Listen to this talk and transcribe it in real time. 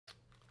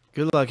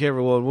Good luck,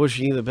 everyone.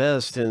 Wishing you the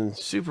best in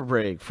Super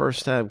Break,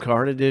 first time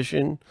card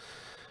edition.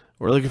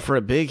 We're looking for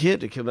a big hit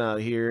to come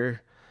out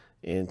here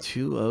in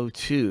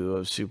 202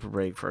 of Super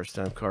Break, first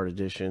time card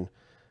edition,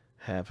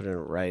 happening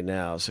right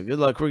now. So good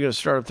luck. We're going to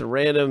start up the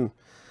random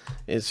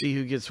and see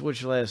who gets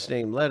which last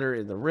name letter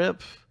in the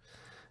rip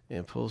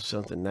and pull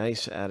something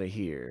nice out of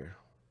here.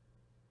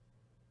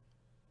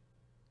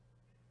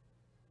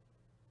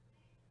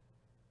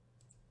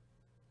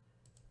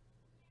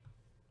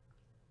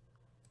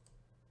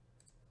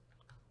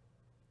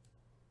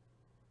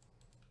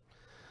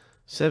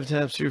 Seven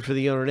times through for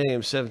the owner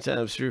name, seven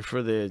times through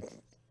for the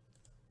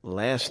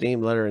last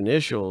name letter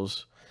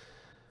initials.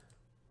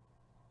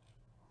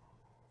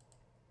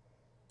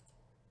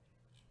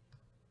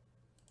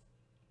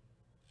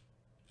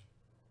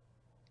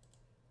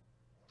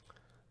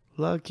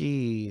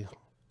 Lucky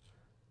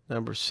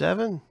number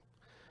 7.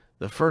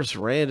 The first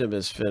random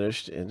is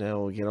finished, and now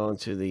we'll get on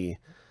to the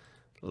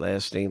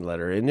last name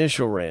letter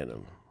initial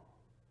random.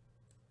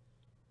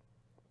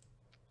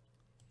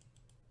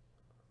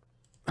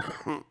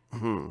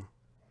 All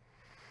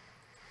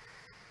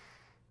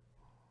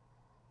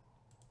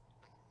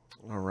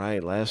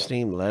right, last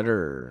name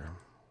letter.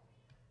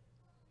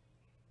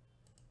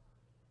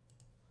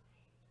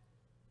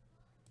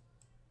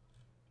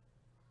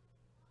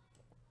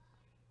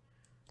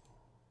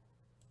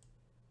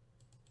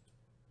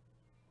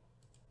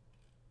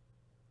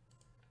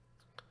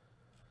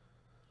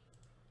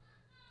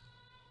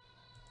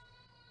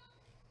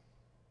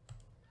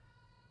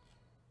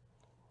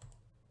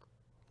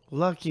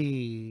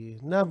 Lucky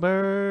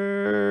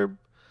number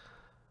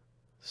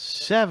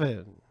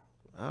 7.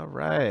 All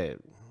right.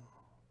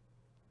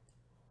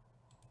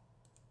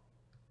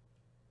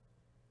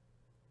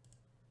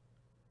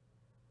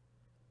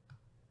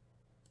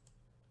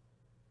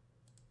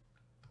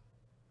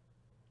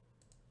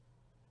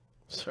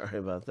 Sorry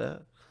about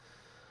that.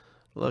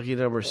 Lucky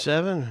number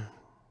 7.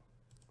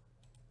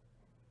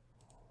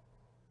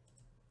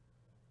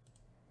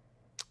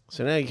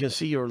 So now you can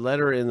see your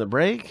letter in the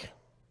break.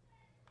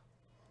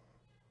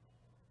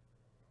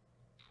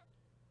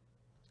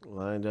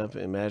 Lined up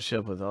and matched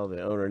up with all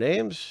the owner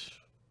names.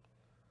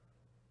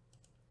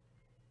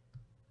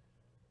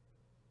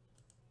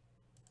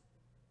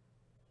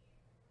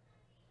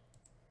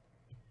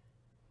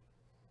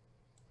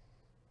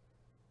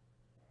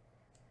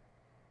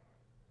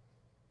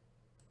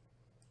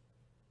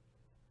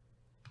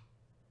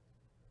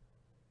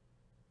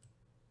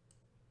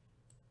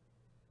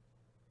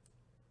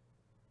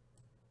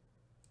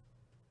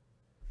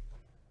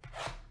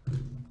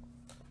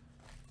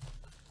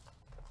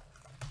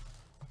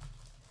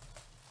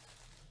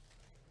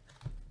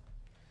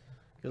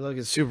 Good luck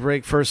at Super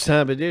Break first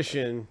time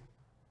edition.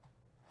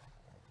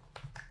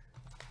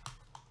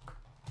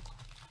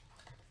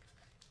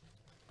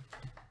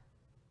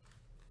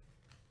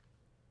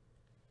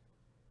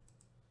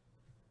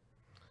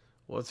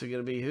 What's it going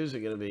to be? Who's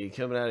it going to be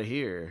coming out of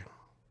here?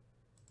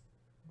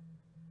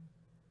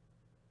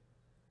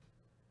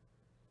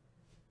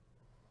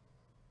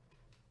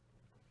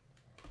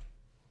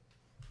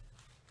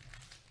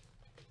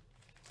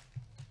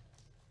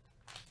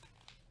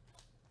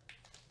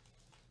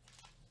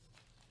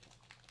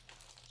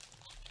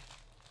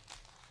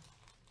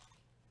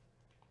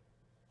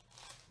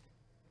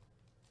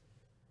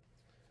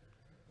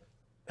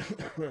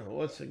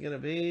 What's it going to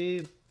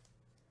be?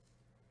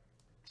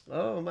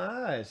 Oh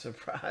my,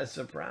 surprise,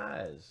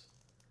 surprise.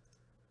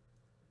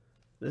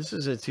 This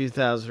is a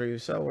 2003. We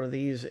saw one of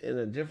these in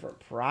a different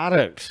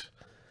product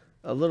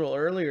a little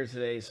earlier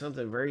today.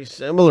 Something very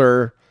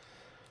similar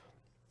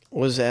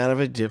was out of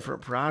a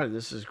different product.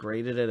 This is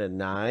graded at a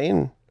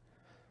 9.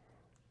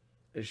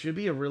 It should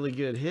be a really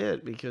good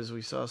hit because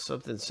we saw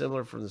something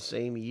similar from the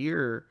same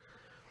year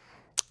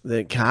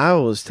that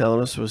Kyle was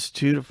telling us was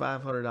 $200 to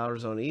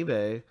 $500 on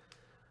eBay.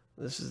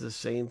 This is the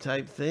same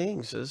type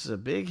thing. So this is a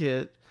big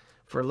hit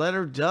for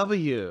letter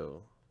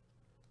W.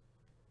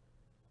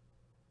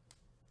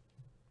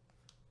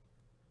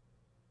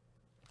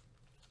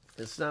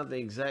 It's not the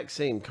exact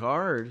same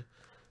card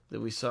that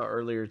we saw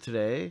earlier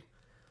today,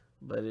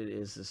 but it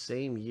is the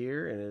same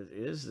year and it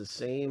is the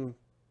same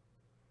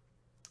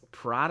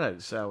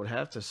product. So I would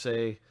have to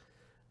say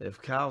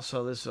if Kyle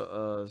saw this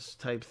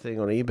type thing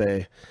on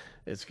eBay,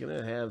 it's going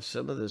to have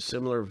some of the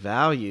similar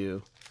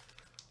value.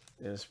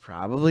 And it's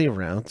probably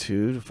around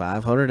 $200 to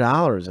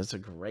 $500. That's a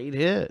great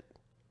hit.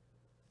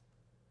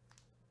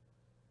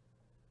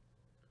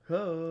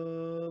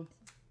 Ho.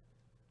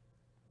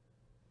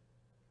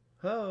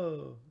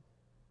 Ho.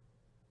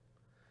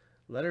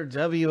 Letter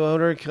W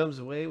owner comes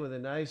away with a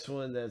nice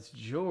one. That's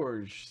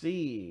George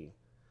C.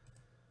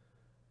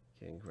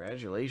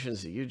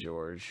 Congratulations to you,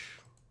 George.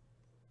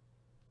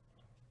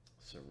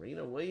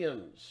 Serena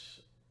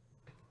Williams.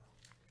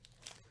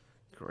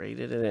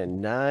 Graded at a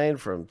 9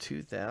 from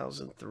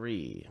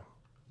 2003.